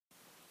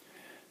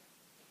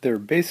There are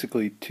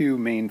basically two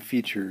main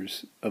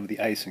features of the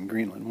ice in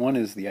Greenland. One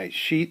is the ice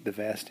sheet, the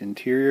vast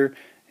interior,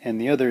 and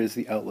the other is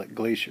the outlet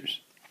glaciers.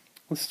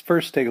 Let's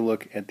first take a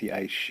look at the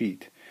ice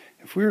sheet.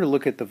 If we were to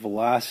look at the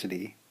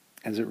velocity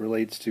as it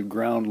relates to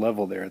ground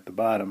level there at the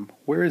bottom,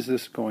 where is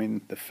this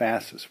going the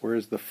fastest? Where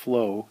is the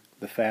flow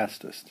the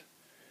fastest?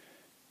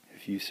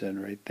 If you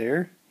said right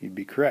there, you'd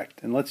be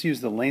correct. And let's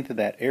use the length of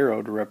that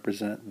arrow to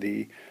represent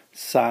the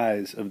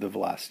size of the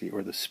velocity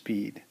or the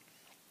speed.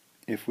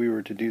 If we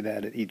were to do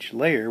that at each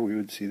layer, we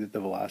would see that the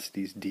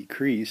velocities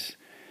decrease,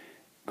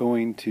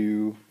 going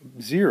to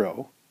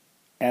 0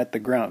 at the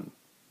ground.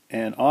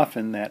 And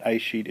often that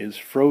ice sheet is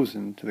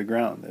frozen to the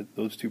ground.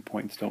 Those 2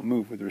 points don't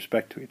move with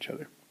respect to each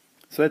other.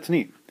 So that's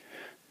neat.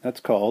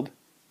 That's called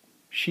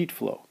sheet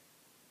flow.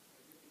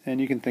 And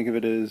you can think of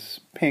it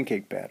as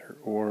pancake batter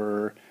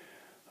or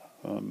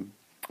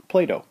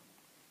Play-Doh.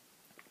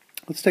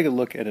 Let's take a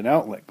look at an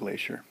outlet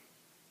glacier.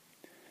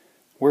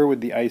 Where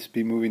would the ice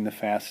be moving the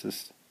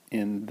fastest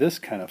in this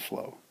kind of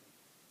flow?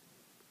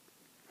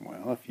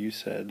 Well, if you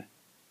said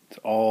it's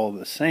all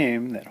the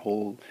same, that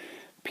whole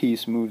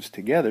piece moves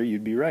together,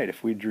 you'd be right.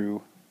 If we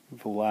drew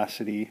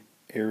velocity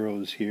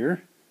arrows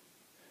here,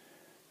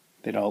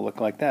 they'd all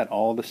look like that,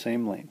 all the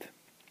same length.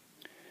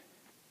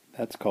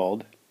 That's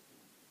called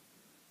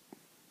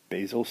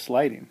basal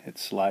sliding. It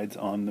slides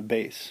on the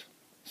base.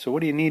 So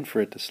what do you need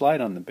for it to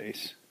slide on the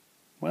base?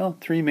 Well,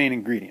 3 main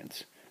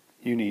ingredients.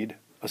 You need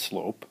a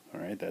slope, all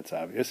right, that's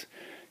obvious.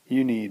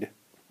 You need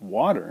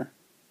water,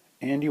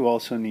 and you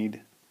also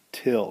need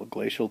till,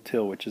 glacial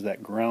till, which is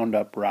that ground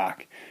up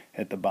rock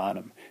at the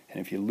bottom.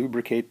 And if you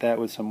lubricate that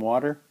with some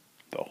water,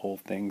 the whole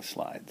thing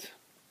slides.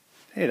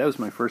 Hey, that was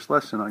my first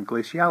lesson on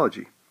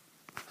glaciology.